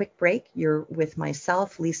to have a quick break. You're with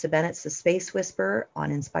myself, Lisa Bennett, the Space Whisperer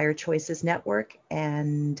on Inspired Choices Network.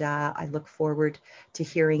 And I look forward to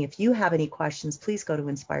hearing. If you have any questions, please go to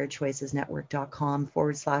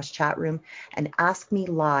inspiredchoicesnetwork.com/chat room and ask me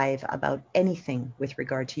live about anything with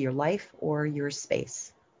regard to your life or your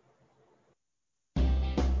space.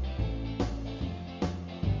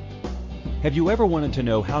 Have you ever wanted to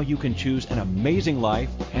know how you can choose an amazing life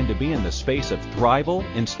and to be in the space of thrival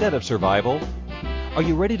instead of survival? Are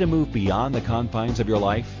you ready to move beyond the confines of your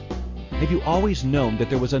life? Have you always known that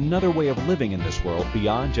there was another way of living in this world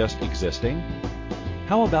beyond just existing?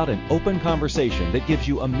 How about an open conversation that gives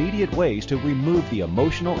you immediate ways to remove the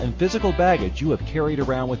emotional and physical baggage you have carried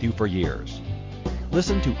around with you for years?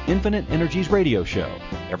 Listen to Infinite Energies radio show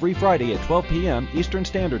every Friday at 12 p.m. Eastern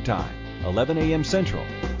Standard Time, 11 a.m. Central,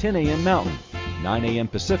 10 a.m. Mountain, 9 a.m.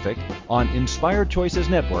 Pacific on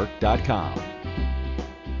InspiredChoicesNetwork.com.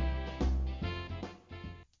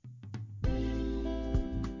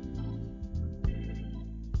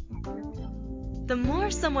 The more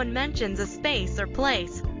someone mentions a space or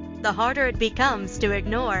place, the harder it becomes to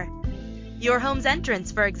ignore. Your home's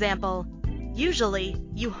entrance, for example. Usually,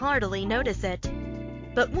 you hardly notice it.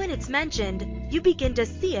 But when it's mentioned, you begin to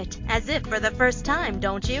see it as if for the first time,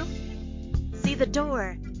 don't you? See the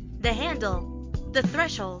door, the handle, the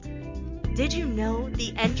threshold. Did you know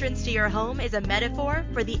the entrance to your home is a metaphor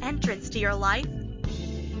for the entrance to your life?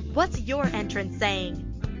 What's your entrance saying,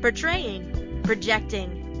 portraying,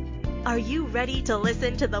 projecting? Are you ready to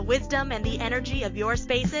listen to the wisdom and the energy of your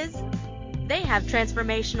spaces? They have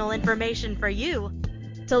transformational information for you.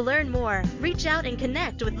 To learn more, reach out and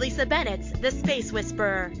connect with Lisa Bennett's The Space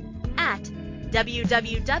Whisperer at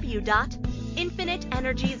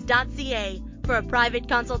www.infiniteenergies.ca for a private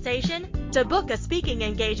consultation, to book a speaking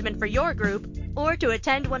engagement for your group, or to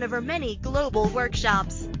attend one of her many global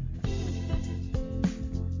workshops.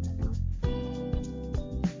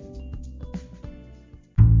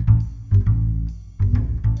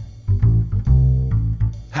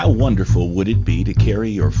 How wonderful would it be to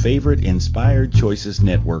carry your favorite Inspired Choices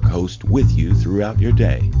Network host with you throughout your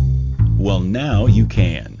day? Well, now you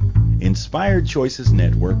can. Inspired Choices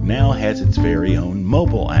Network now has its very own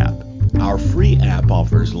mobile app. Our free app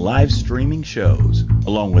offers live streaming shows,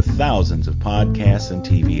 along with thousands of podcasts and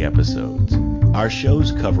TV episodes. Our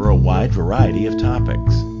shows cover a wide variety of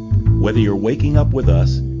topics. Whether you're waking up with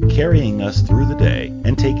us, carrying us through the day,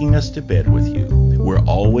 and taking us to bed with you, we're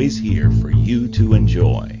always here for you to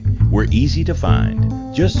enjoy. We're easy to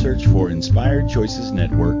find. Just search for Inspired Choices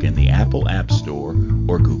Network in the Apple App Store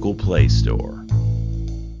or Google Play Store.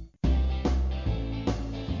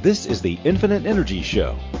 This is the Infinite Energy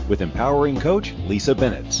Show with empowering coach Lisa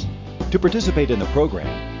Bennett. To participate in the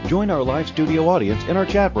program, join our live studio audience in our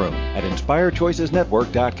chat room at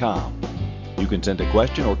InspiredChoicesNetwork.com. You can send a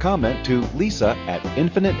question or comment to Lisa at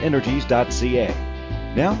infiniteenergies.ca.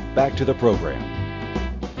 Now, back to the program.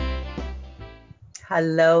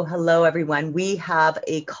 Hello, everyone. We have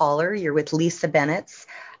a caller. You're with Lisa Bennett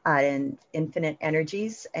in Infinite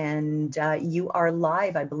Energies, and you are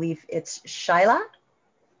live. I believe it's Shaila?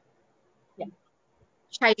 Yeah.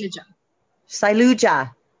 Shailaja.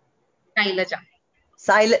 Shailuja. Shailaja.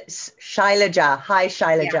 Shailaja. Hi,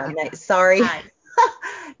 Shailaja. Yeah. Sorry. Hi.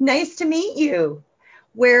 Nice to meet you.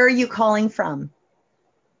 Where are you calling from?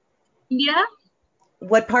 India.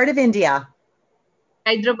 What part of India?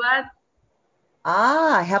 Hyderabad.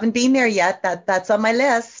 I haven't been there yet. That's on my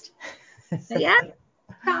list. Yeah.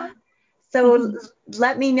 So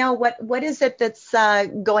let me know, what is it that's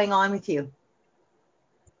going on with you?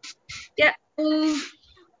 Yeah. I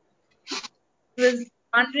was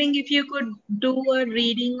wondering if you could do a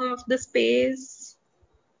reading of the space.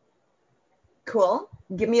 Cool.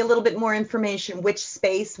 Give me a little bit more information. Which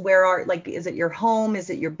space? Is it your home? Is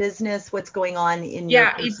it your business? What's going on in your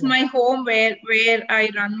Yeah, it's my home where I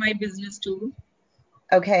run my business too.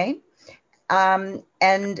 Okay.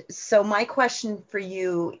 And so my question for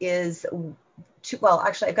you is, well,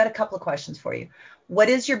 actually, I've got a couple of questions for you. What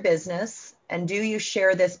is your business, and do you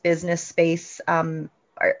share this business space?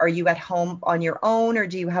 Are you at home on your own, or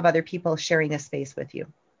do you have other people sharing this space with you?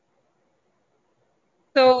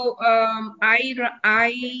 So I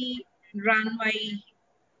run my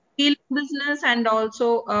healing business and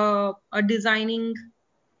also a designing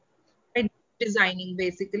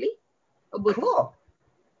basically a boutique. Cool.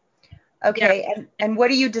 Yeah, Okay. And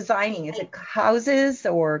what are you designing? Is it houses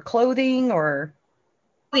or clothing or?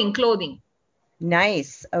 clothing.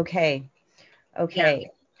 Nice. Okay. Yeah.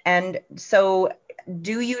 Okay. And so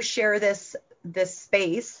do you share this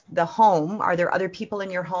space, the home? Are there other people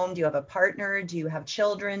in your home? Do you have a partner? Do you have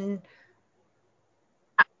children?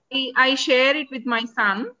 I share it with my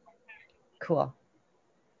son, Cool.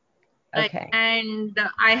 Okay. and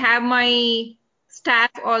I have my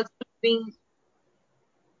staff also living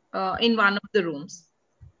in one of the rooms.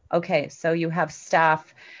 Okay. So you have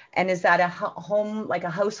staff, and is that a home, like a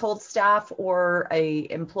household staff, or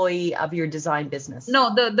a employee of your design business?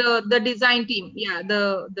 No, the design team. Yeah,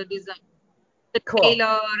 the design, the Cool.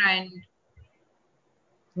 tailor and.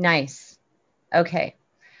 Nice. Okay.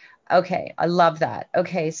 Okay. I love that.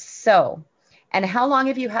 Okay. So, and how long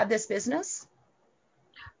have you had this business?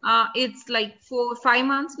 It's like 4-5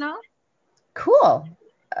 months now. Cool.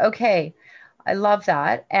 Okay. I love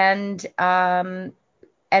that. And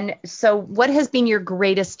so what has been your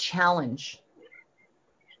greatest challenge?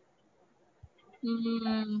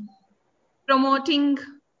 Promoting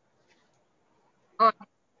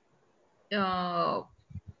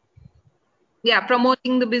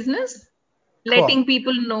promoting the business, Cool. letting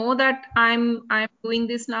people know that I'm doing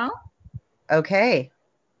this now. Okay.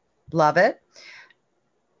 Love it.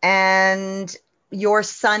 And your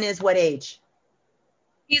son is what age?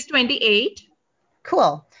 He's 28.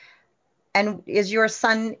 Cool. And is your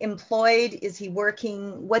son employed? Is he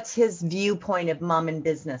working? What's his viewpoint of mom and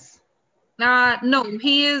business? No,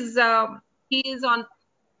 he is on.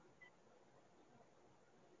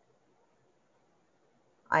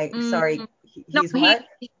 Sorry, No, he's what?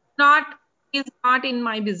 he's not in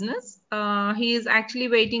my business. He is actually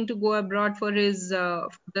waiting to go abroad for his for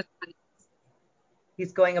the study.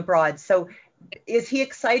 He's going abroad. So is he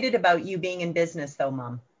excited about you being in business though,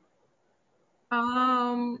 Mom?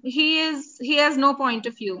 He has no point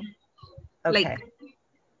of view. Okay. Like,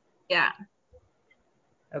 yeah.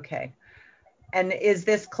 Okay. And is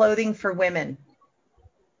this clothing for women?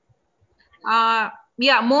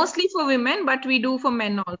 Yeah, mostly for women, but we do for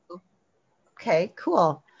men also. Okay,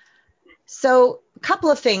 cool. So a couple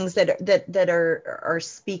of things that are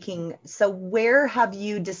speaking. So where have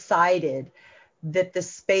you decided that the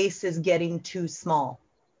space is getting too small?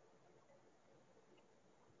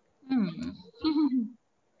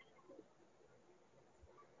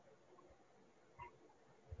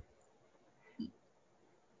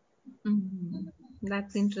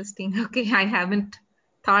 That's interesting. Okay, I haven't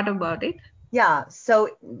thought about it. Yeah. So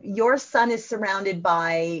your son is surrounded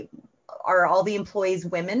by, are all the employees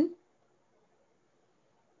women?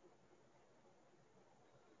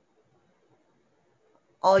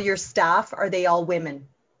 All your staff, are they all women?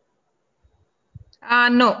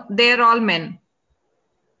 No, they're all men.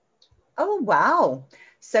 Oh, wow.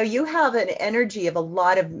 So you have an energy of a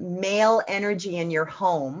lot of male energy in your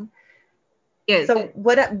home. Yes. So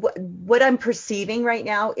what I'm perceiving right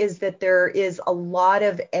now is that there is a lot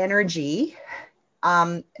of energy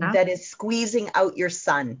that is squeezing out your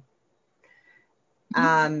son.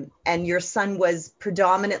 And your son was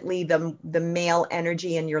predominantly the male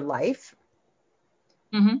energy in your life.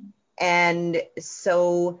 And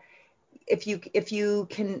so if you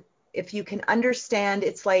can understand,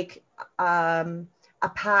 it's like a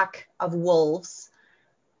pack of wolves.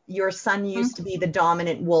 Your son used to be the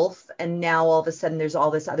dominant wolf, and now all of a sudden there's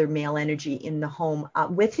all this other male energy in the home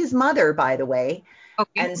with his mother, by the way.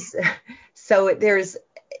 Okay. And so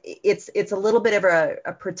it's a little bit of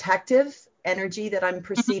a protective energy that I'm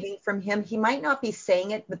perceiving from him. He might not be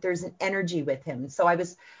saying it, but there's an energy with him. So I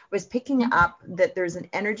was picking up that there's an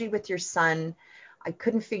energy with your son. I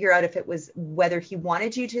couldn't figure out if it was whether he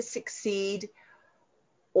wanted you to succeed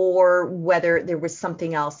or whether there was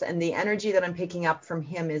something else. And the energy that I'm picking up from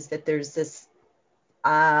him is that there's this,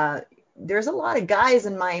 there's a lot of guys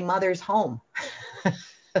in my mother's home.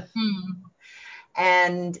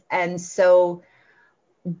 And so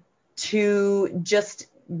to just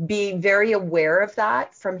be very aware of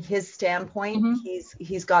that from his standpoint,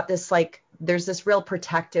 he's got this, like, there's this real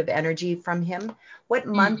protective energy from him. What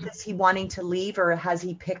month is he wanting to leave, or has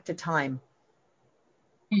he picked a time?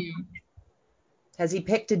 Has he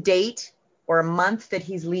picked a date or a month that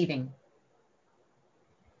he's leaving?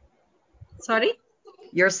 Sorry?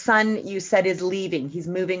 Your son, you said, is leaving. He's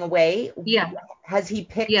moving away. Yeah. Has he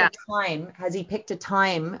picked Yeah. a time? Has he picked a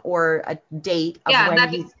time or a date of Yeah. when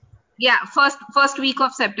he's... Yeah. First week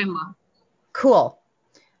of September. Cool.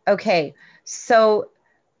 Okay. So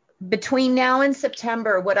between now and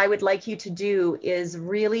September, what I would like you to do is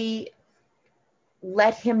really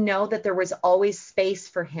let him know that there was always space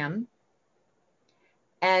for him.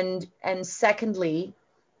 And secondly,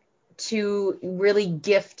 to really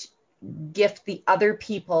gift the other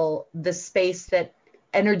people the space that,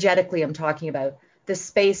 energetically I'm talking about, the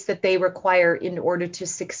space that they require in order to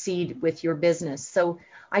succeed with your business. So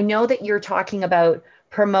I know that you're talking about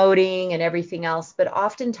promoting and everything else, but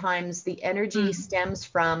oftentimes the energy stems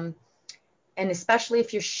from, and especially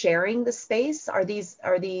if you're sharing the space, are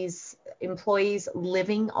these employees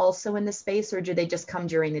living also in the space, or do they just come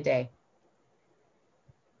during the day?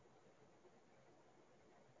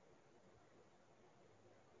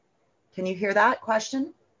 Can you hear that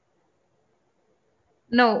question?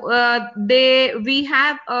 No, we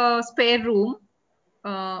have a spare room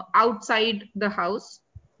outside the house.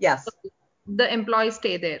 Yes. The employees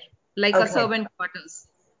stay there, like a servant quarters.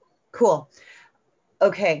 Cool.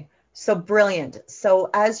 Okay. So brilliant. So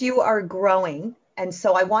as you are growing, and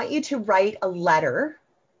so I want you to write a letter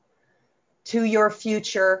to your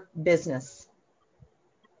future business.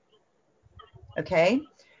 Okay.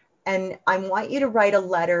 And I want you to write a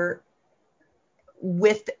letter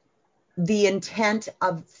with the intent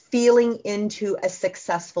of feeling into a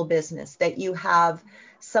successful business, that you have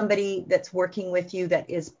somebody that's working with you that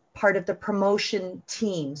is part of the promotion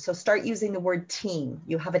team. So start using the word team.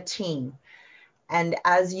 You have a team. And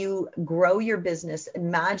as you grow your business,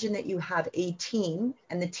 imagine that you have a team,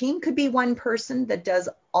 and the team could be one person that does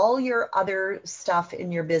all your other stuff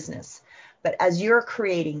in your business. But as you're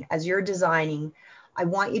creating, as you're designing, I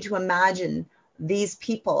want you to imagine these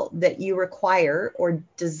people that you require or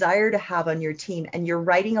desire to have on your team, and you're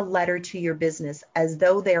writing a letter to your business as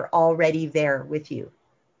though they're already there with you.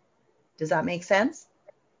 Does that make sense?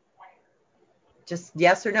 Just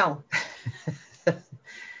yes or no?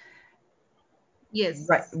 Yes.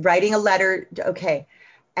 Writing a letter. Okay.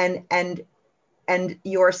 And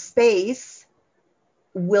your space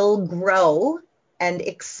will grow and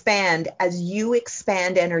expand as you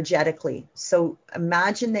expand energetically. So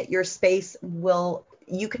imagine that your space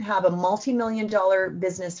you can have a multi-million-dollar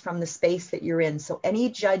business from the space that you're in. So any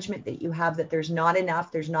judgment that you have that there's not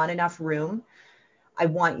enough room, I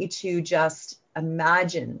want you to just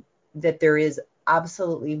imagine that there is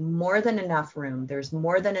absolutely more than enough room. There's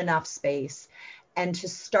more than enough space. And to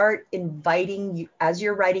start inviting you, as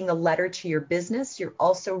you're writing a letter to your business, you're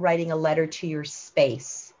also writing a letter to your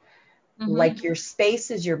space. Like your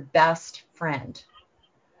space is your best friend.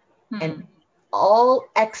 And all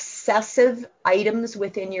excessive items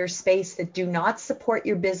within your space that do not support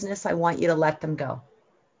your business, I want you to let them go.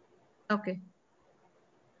 Okay.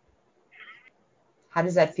 How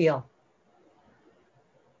does that feel?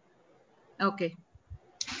 Okay.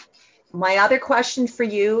 My other question for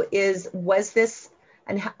you is, was this,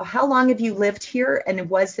 and how long have you lived here? And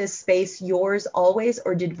was this space yours always,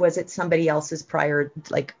 or was it somebody else's prior,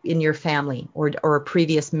 like in your family or a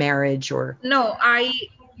previous marriage or? No, I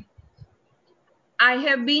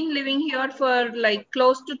have been living here for like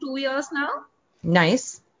close to 2 years now.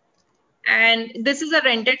 Nice. And this is a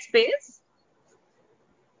rented space.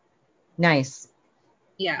 Nice.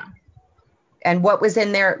 Yeah. And what was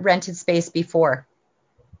in their rented space before?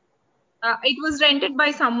 It was rented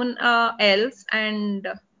by someone else. And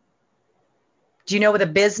do you know the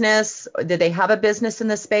business? Did they have a business in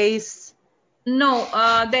the space? No,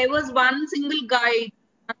 there was one single guy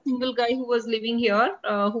who was living here,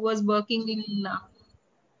 who was working in.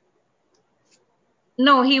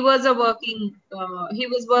 No, he was working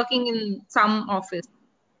in some office.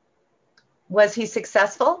 Was he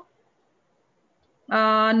successful?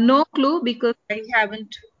 No clue, because I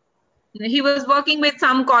haven't. He was working with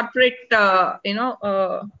some corporate, So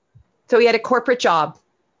he had a corporate job.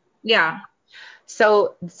 Yeah.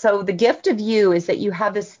 So the gift of you is that you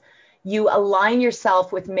have this, you align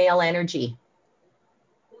yourself with male energy.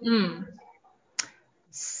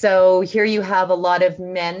 So here you have a lot of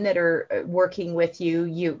men that are working with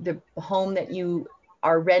you. The home that you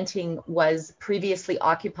are renting was previously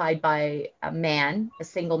occupied by a man, a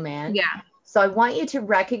single man. Yeah. So I want you to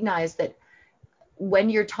recognize that when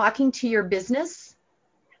you're talking to your business,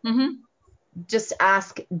 just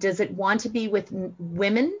ask, does it want to be with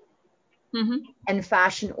women and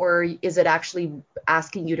fashion, or is it actually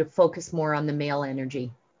asking you to focus more on the male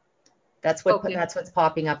energy? That's what's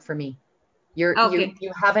popping up for me. Okay.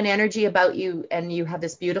 You have an energy about you, and you have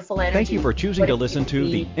this beautiful energy. Thank you for choosing to listen to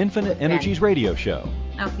the Infinite Energies radio show.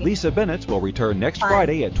 Okay. Lisa Bennett will return next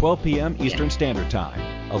Friday at 12 p.m. Eastern Standard Time,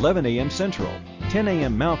 11 a.m. Central, 10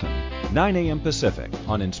 a.m. Mountain, 9 a.m. Pacific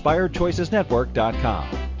on InspiredChoicesNetwork.com.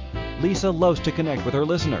 Lisa loves to connect with her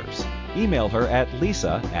listeners. Email her at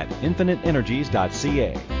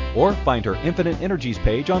lisa@infiniteenergies.ca or find her Infinite Energies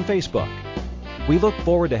page on Facebook. We look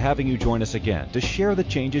forward to having you join us again to share the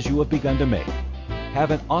changes you have begun to make. Have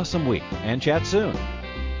an awesome week and chat soon.